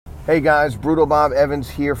Hey guys, Brutal Bob Evans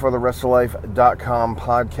here for the WrestleLife.com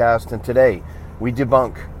podcast, and today we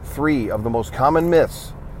debunk 3 of the most common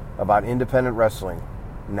myths about independent wrestling.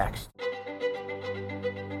 Next.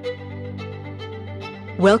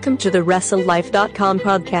 Welcome to the WrestleLife.com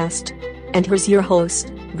podcast, and here's your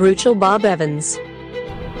host, Brutal Bob Evans.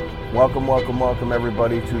 Welcome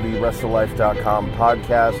everybody to the WrestleLife.com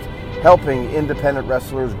podcast, helping independent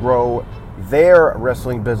wrestlers grow their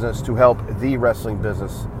wrestling business to help the wrestling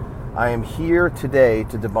business. I am here today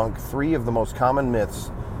to debunk 3 of the most common myths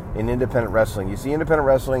in independent wrestling. You see, independent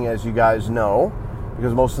wrestling, as you guys know,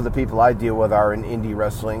 because most of the people I deal with are in indie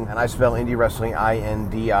wrestling, and I spell indie wrestling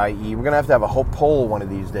I-N-D-I-E. We're going to have a whole poll one of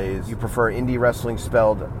these days. You prefer indie wrestling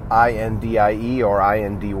spelled I-N-D-I-E or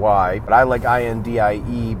I-N-D-Y, but I like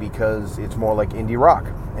I-N-D-I-E because it's more like indie rock,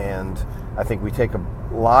 and I think we take a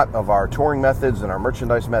lot of our touring methods and our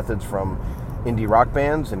merchandise methods from indie rock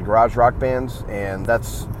bands and garage rock bands, and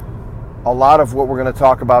that's a lot of what we're going to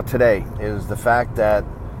talk about today is the fact that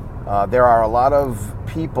there are a lot of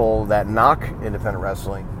people that knock independent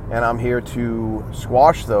wrestling, and I'm here to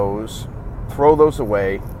squash those, throw those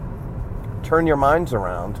away, turn your minds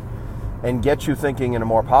around, and get you thinking in a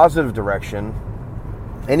more positive direction.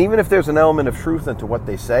 And even if there's an element of truth into what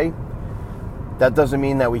they say, that doesn't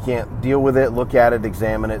mean that we can't deal with it, look at it,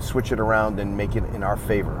 examine it, switch it around, and make it in our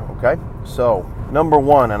favor, okay? So, number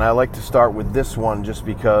 1, and I like to start with this one just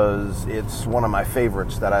because it's one of my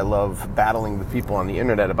favorites that I love battling with people on the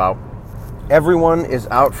internet about. Everyone is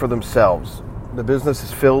out for themselves. The business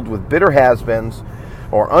is filled with bitter has-beens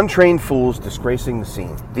or untrained fools disgracing the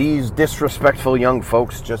scene. These disrespectful young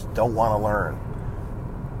folks just don't want to learn.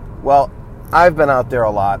 Well, I've been out there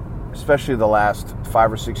a lot, especially the last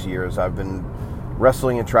 5 or 6 years. I've been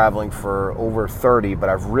wrestling and traveling for over 30, but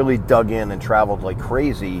I've really dug in and traveled like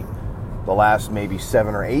crazy the last maybe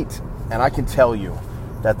 7 or 8. And I can tell you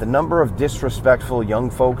that the number of disrespectful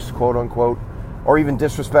young folks, quote unquote, or even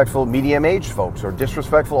disrespectful medium-aged folks or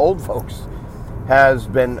disrespectful old folks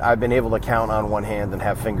I've been able to count on one hand and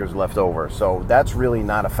have fingers left over. So that's really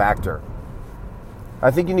not a factor.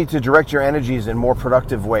 I think you need to direct your energies in more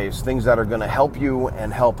productive ways, things that are going to help you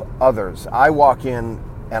and help others. I walk in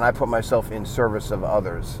and I put myself in service of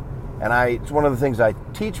others. And it's one of the things I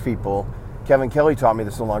teach people. Kevin Kelly taught me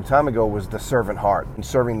this a long time ago, was the servant heart and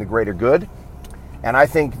serving the greater good. And I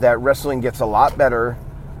think that wrestling gets a lot better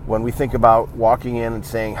when we think about walking in and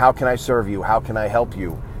saying, how can I serve you? How can I help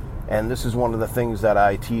you? And this is one of the things that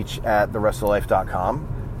I teach at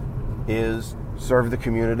thewrestlelife.com is serve the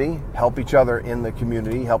community, help each other in the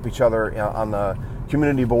community, help each other on the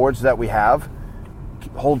community boards that we have,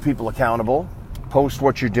 hold people accountable, post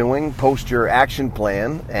what you're doing, post your action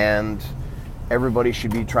plan, and everybody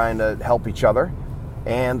should be trying to help each other.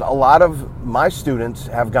 And a lot of my students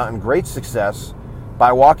have gotten great success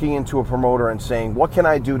by walking into a promoter and saying, what can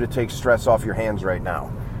I do to take stress off your hands right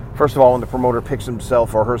now? First of all, when the promoter picks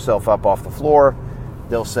himself or herself up off the floor,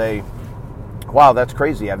 they'll say, wow, that's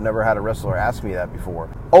crazy. I've never had a wrestler ask me that before.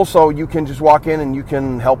 Also, you can just walk in and you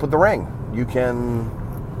can help with the ring. You can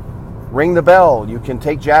ring the bell. You can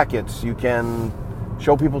take jackets. You can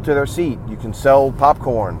show people to their seat. You can sell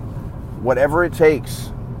popcorn. Whatever it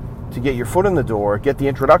takes to get your foot in the door, get the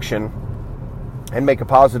introduction, and make a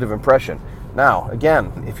positive impression. Now,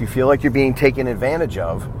 again, if you feel like you're being taken advantage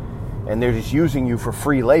of and they're just using you for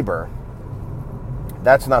free labor,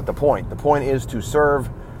 that's not the point. The point is to serve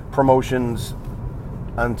promotions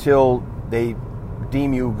until they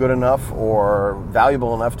deem you good enough or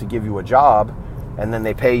valuable enough to give you a job, and then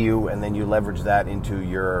they pay you, and then you leverage that into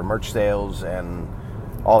your merch sales and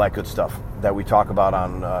all that good stuff that we talk about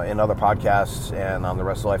on in other podcasts and on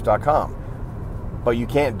thewrestlelife.com. But you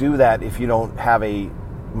can't do that if you don't have a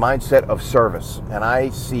mindset of service. And I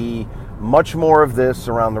see much more of this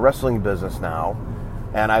around the wrestling business now,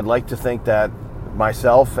 and I'd like to think that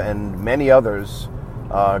myself and many others,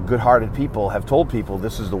 good-hearted people, have told people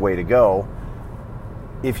this is the way to go.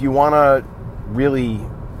 If you want to really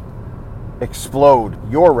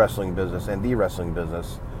explode your wrestling business and the wrestling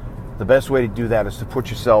business, the best way to do that is to put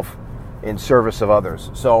yourself in service of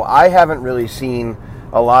others. So I haven't really seen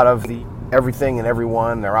a lot of the everything and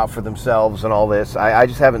everyone, they're out for themselves and all this. I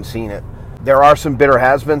just haven't seen it. There are some bitter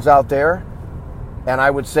has-beens out there, and I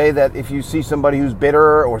would say that if you see somebody who's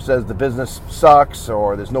bitter or says the business sucks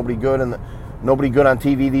or there's nobody good on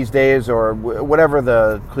TV these days or whatever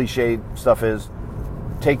the cliche stuff is,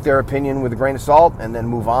 take their opinion with a grain of salt and then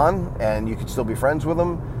move on, and you can still be friends with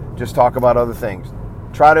them. Just talk about other things.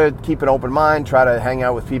 Try to keep an open mind. Try to hang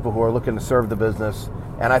out with people who are looking to serve the business,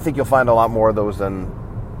 and I think you'll find a lot more of those than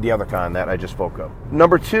the other kind that I just spoke of.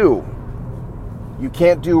 Number 2, you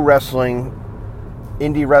can't do wrestling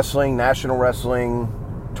indie wrestling, national wrestling,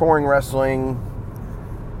 touring wrestling,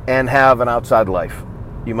 and have an outside life.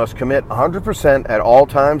 You must commit 100% at all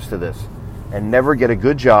times to this and never get a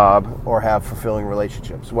good job or have fulfilling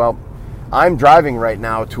relationships. Well, I'm driving right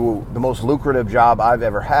now to the most lucrative job I've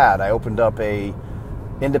ever had. I opened up a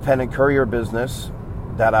independent courier business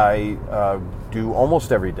that I do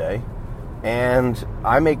almost every day, and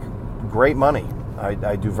I make great money.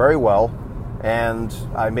 I do very well, and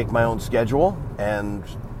I make my own schedule. And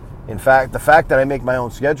in fact, the fact that I make my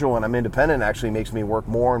own schedule and I'm independent actually makes me work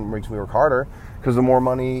more and makes me work harder, because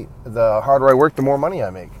the harder I work, the more money I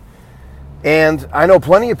make. And I know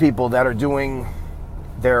plenty of people that are doing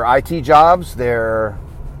their IT jobs, their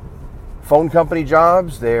phone company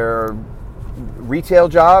jobs, their retail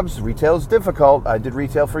jobs. Retail is difficult. I did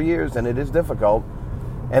retail for years, and it is difficult.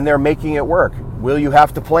 And they're making it work. Will you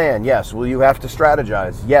have to plan? Yes. Will you have to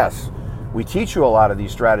strategize? Yes. We teach you a lot of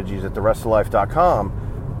these strategies at therestoflife.com.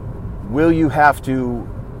 Will you have to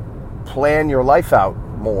plan your life out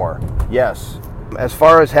more? Yes. As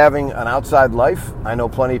far as having an outside life, I know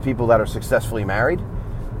plenty of people that are successfully married.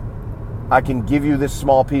 I can give you this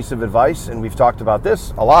small piece of advice, and we've talked about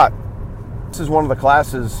this a lot. This is one of the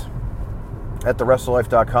classes at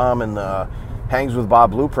therestoflife.com and the Hangs with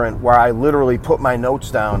Bob Blueprint, where I literally put my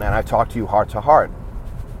notes down and I talk to you heart to heart.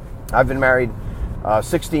 I've been married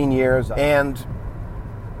 16 years, and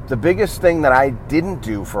the biggest thing that I didn't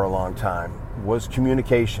do for a long time was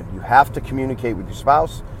communication. You have to communicate with your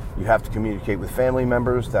spouse. You have to communicate with family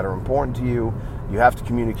members that are important to you. You have to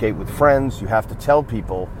communicate with friends. You have to tell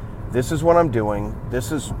people, this is what I'm doing.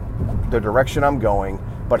 This is the direction I'm going.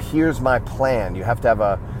 But here's my plan. You have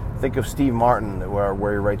to think of Steve Martin, where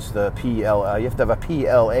he writes the PL. You have to have a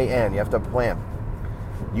PLAN. You have to have a plan.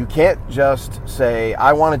 You can't just say,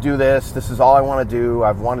 I want to do this. This is all I want to do.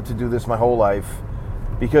 I've wanted to do this my whole life.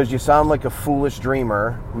 Because you sound like a foolish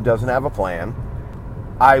dreamer who doesn't have a plan.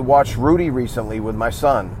 I watched Rudy recently with my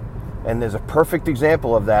son, and there's a perfect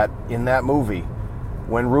example of that in that movie.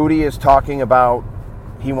 When Rudy is talking about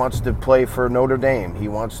he wants to play for Notre Dame, he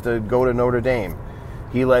wants to go to Notre Dame,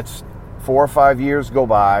 he lets 4 or 5 years go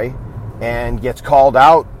by and gets called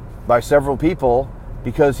out by several people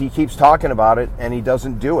because he keeps talking about it and he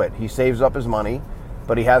doesn't do it. He saves up his money,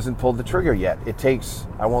 but he hasn't pulled the trigger yet. It takes,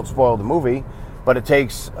 I won't spoil the movie, but it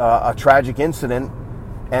takes a tragic incident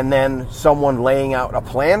and then someone laying out a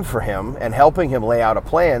plan for him and helping him lay out a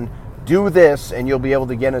plan. Do this and you'll be able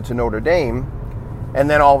to get into Notre Dame. And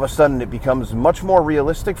then all of a sudden it becomes much more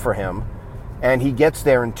realistic for him, and he gets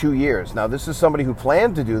there in 2 years. Now, this is somebody who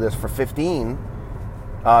planned to do this for 15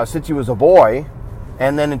 since he was a boy,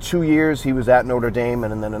 and then in 2 years he was at Notre Dame,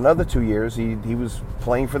 and then another 2 years he was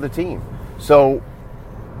playing for the team. So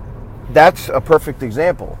that's a perfect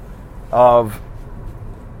example of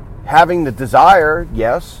having the desire,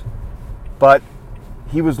 yes, but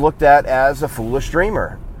he was looked at as a foolish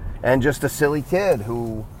dreamer and just a silly kid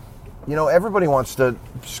who, everybody wants to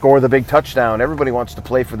score the big touchdown. Everybody wants to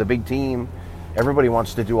play for the big team. Everybody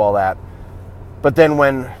wants to do all that. But then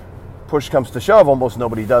when push comes to shove, almost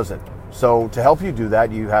nobody does it. So to help you do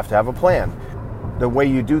that, you have to have a plan. The way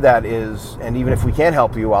you do that is, and even if we can't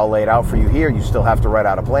help you, I'll lay it out for you here, you still have to write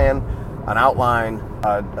out a plan, an outline,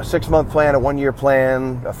 a 6-month plan, a 1-year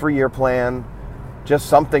plan, a 3-year plan, just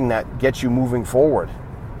something that gets you moving forward.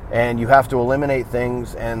 And you have to eliminate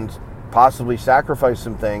things and possibly sacrifice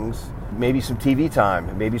some things, maybe some TV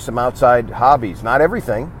time, maybe some outside hobbies. Not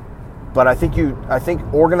everything, but I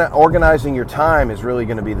think organizing your time is really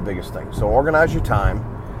going to be the biggest thing. So organize your time,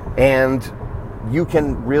 and you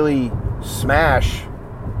can really smash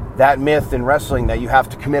that myth in wrestling that you have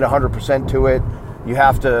to commit 100% to it. You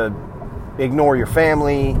have to ignore your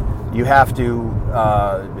family. You have to,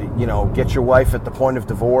 get your wife at the point of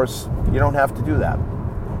divorce. You don't have to do that.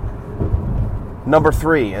 Number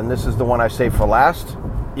 3, and this is the one I save for last.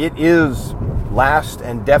 It is last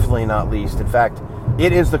and definitely not least. In fact,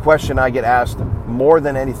 it is the question I get asked more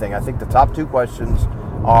than anything. I think the top 2 questions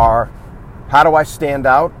are, how do I stand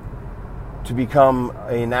out to become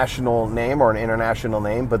a national name or an international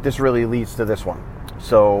name? But this really leads to this one.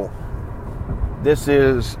 So this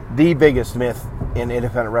is the biggest myth in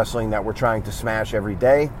independent wrestling that we're trying to smash every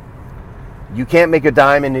day. You can't make a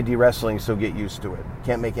dime in indie wrestling, so get used to it.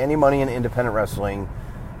 Can't make any money in independent wrestling.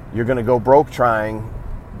 You're going to go broke trying.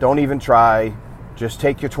 Don't even try. Just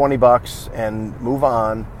take your $20 and move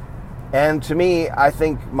on. And to me, I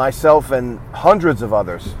think myself and hundreds of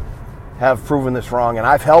others have proven this wrong, and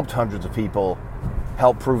I've helped hundreds of people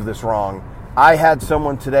help prove this wrong. I had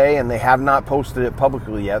someone today, and they have not posted it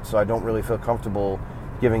publicly yet, so I don't really feel comfortable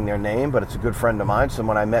giving their name, but it's a good friend of mine,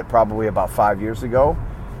 someone I met probably about 5 years ago.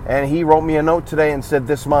 And he wrote me a note today and said,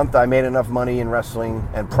 this month I made enough money in wrestling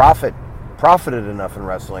and profited enough in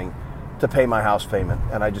wrestling to pay my house payment.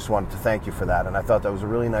 And I just wanted to thank you for that. And I thought that was a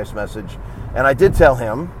really nice message. And I did tell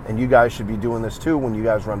him, and you guys should be doing this too when you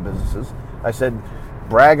guys run businesses, I said,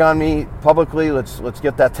 brag on me publicly. Let's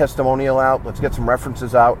get that testimonial out. Let's get some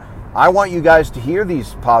references out. I want you guys to hear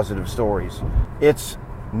these positive stories. It's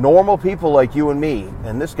normal people like you and me.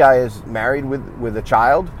 And this guy is married with a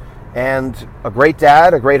child and a great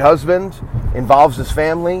dad, a great husband, involves his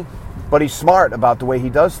family, but he's smart about the way he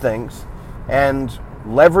does things and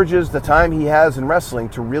leverages the time he has in wrestling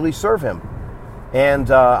to really serve him. And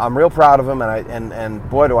I'm real proud of him, and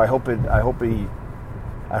boy, do I hope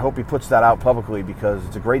he puts that out publicly, because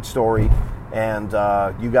it's a great story, and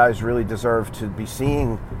you guys really deserve to be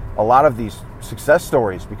seeing a lot of these success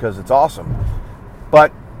stories, because it's awesome.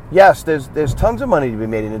 But yes, there's tons of money to be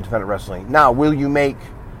made in independent wrestling. Now, will you make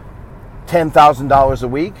 $10,000 a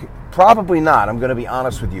week? Probably not. I'm going to be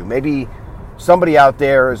honest with you. Maybe somebody out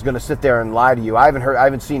there is going to sit there and lie to you. I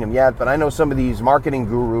haven't seen him yet, but I know some of these marketing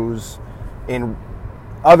gurus in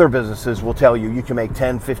other businesses will tell you can make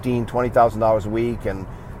 $10,000, $15,000, $20,000 a week and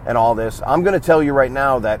all this. I'm going to tell you right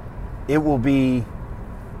now that you'll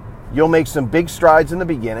make some big strides in the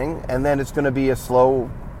beginning, and then it's going to be a slow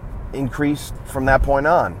increase from that point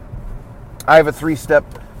on. I have a 3-step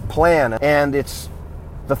plan, and it's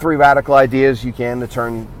the 3 radical ideas you can to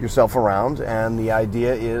turn yourself around. And the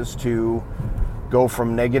idea is to go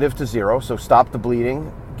from negative to zero. So stop the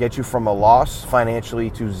bleeding, get you from a loss financially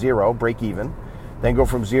to zero, break even. Then go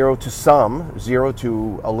from zero to some, zero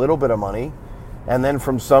to a little bit of money, and then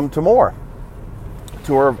from some to more,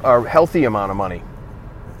 to a healthy amount of money.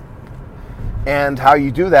 And how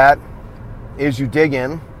you do that is you dig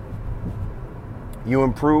in, you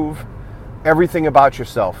improve everything about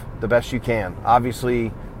yourself the best you can.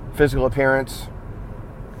 Obviously, physical appearance,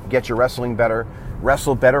 get your wrestling better,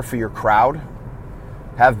 wrestle better for your crowd,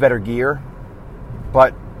 have better gear.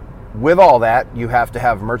 But with all that, you have to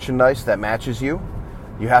have merchandise that matches you.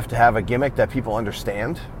 You have to have a gimmick that people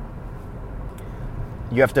understand.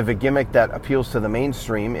 You have to have a gimmick that appeals to the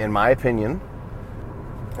mainstream, in my opinion.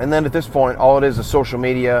 And then at this point, all it is social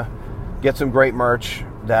media. Get some great merch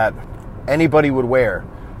that anybody would wear.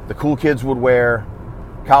 The cool kids would wear,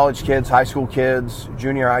 college kids, high school kids,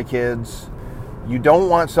 junior high kids. You don't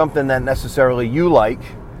want something that necessarily you like.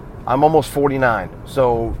 I'm almost 49,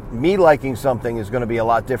 so me liking something is going to be a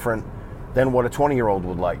lot different than what a 20-year-old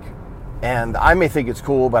would like. And I may think it's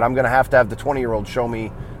cool, but I'm going to have the 20-year-old show me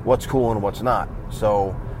what's cool and what's not.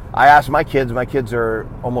 So I ask my kids are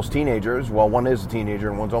almost teenagers. Well, one is a teenager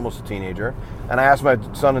and one's almost a teenager. And I ask my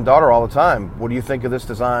son and daughter all the time, what do you think of this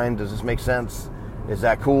design? Does this make sense? Is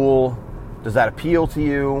that cool? Does that appeal to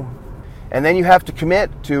you? And then you have to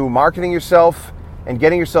commit to marketing yourself and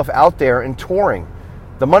getting yourself out there and touring.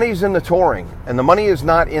 The money's in the touring, and the money is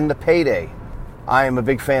not in the payday. I am a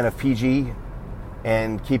big fan of PG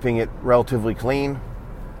and keeping it relatively clean.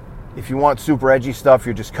 If you want super edgy stuff,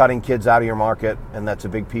 you're just cutting kids out of your market, and that's a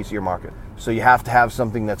big piece of your market. So you have to have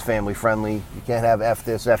something that's family friendly. You can't have F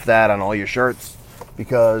this, F that on all your shirts,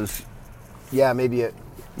 because maybe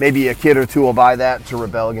a kid or two will buy that to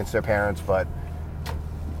rebel against their parents, but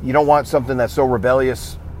you don't want something that's so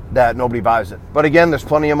rebellious that nobody buys it. But again, there's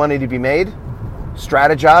plenty of money to be made.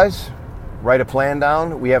 Strategize, write a plan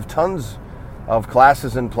down. We have tons of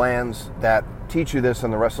classes and plans that teach you this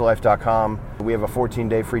on the WrestleLife.com. We have a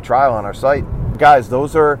 14-day free trial on our site. Guys,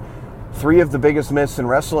 those are 3 of the biggest myths in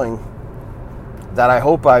wrestling that I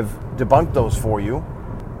hope I've debunked those for you.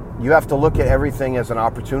 You have to look at everything as an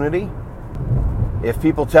opportunity. If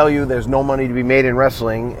people tell you there's no money to be made in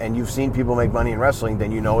wrestling and you've seen people make money in wrestling,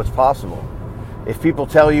 then you know it's possible. If people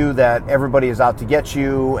tell you that everybody is out to get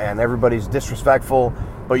you and everybody's disrespectful,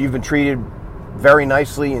 but you've been treated very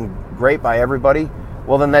nicely and great by everybody,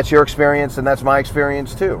 well, then that's your experience and that's my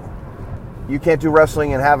experience too. You can't do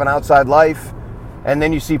wrestling and have an outside life, and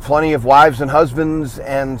then you see plenty of wives and husbands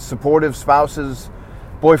and supportive spouses,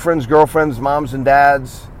 boyfriends, girlfriends, moms and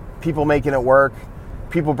dads, people making it work,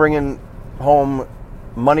 people bringing home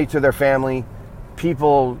money to their family,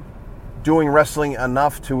 people doing wrestling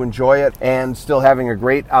enough to enjoy it and still having a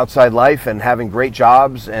great outside life and having great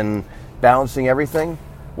jobs and balancing everything.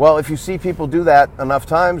 Well, if you see people do that enough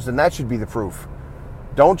times, then that should be the proof.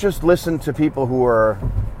 Don't just listen to people who are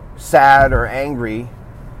sad or angry.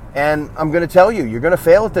 And I'm going to tell you, you're going to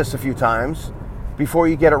fail at this a few times before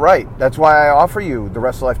you get it right. That's why I offer you the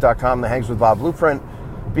WrestleLife.com, the Hangs with Bob Blueprint,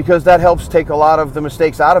 because that helps take a lot of the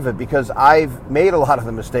mistakes out of it, because I've made a lot of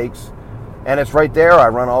the mistakes. And it's right there. I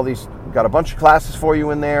run all these, got a bunch of classes for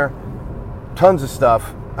you in there, tons of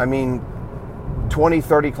stuff. I mean, 20,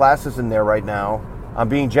 30 classes in there right now. I'm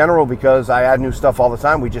being general because I add new stuff all the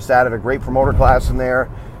time. We just added a great promoter class in there.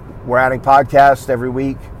 We're adding podcasts every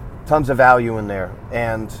week. Tons of value in there.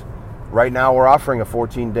 And right now we're offering a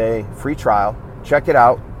 14-day free trial. Check it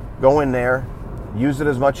out. Go in there. Use it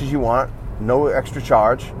as much as you want. No extra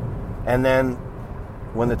charge. And then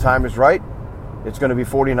when the time is right, it's going to be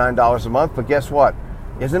 $49 a month. But guess what?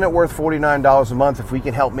 Isn't it worth $49 a month if we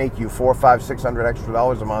can help make you $400, $500, $600 extra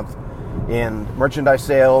dollars a month in merchandise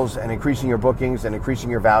sales and increasing your bookings and increasing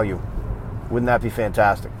your value? Wouldn't that be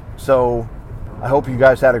fantastic? So I hope you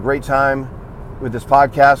guys had a great time with this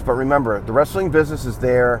podcast. But remember, the wrestling business is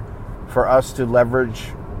there for us to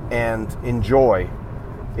leverage and enjoy.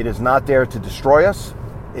 It is not there to destroy us.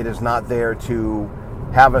 It is not there to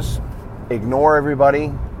have us ignore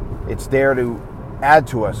everybody. It's there to add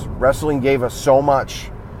to us. Wrestling gave us so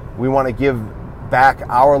much. We want to give back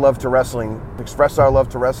our love to wrestling, express our love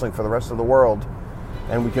to wrestling for the rest of the world.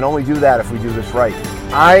 And we can only do that if we do this right.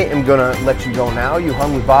 I am going to let you go now. You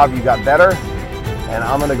hung with Bob, you got better. And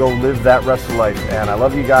I'm going to go live that wrestle life. And I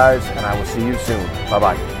love you guys, and I will see you soon.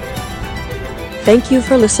 Bye-bye. Thank you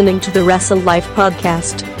for listening to the Wrestle Life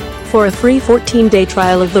podcast. For a free 14-day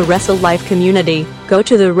trial of the Wrestle Life community, go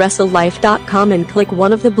to thewrestlelife.com and click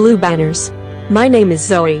one of the blue banners. My name is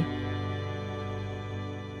Zoe.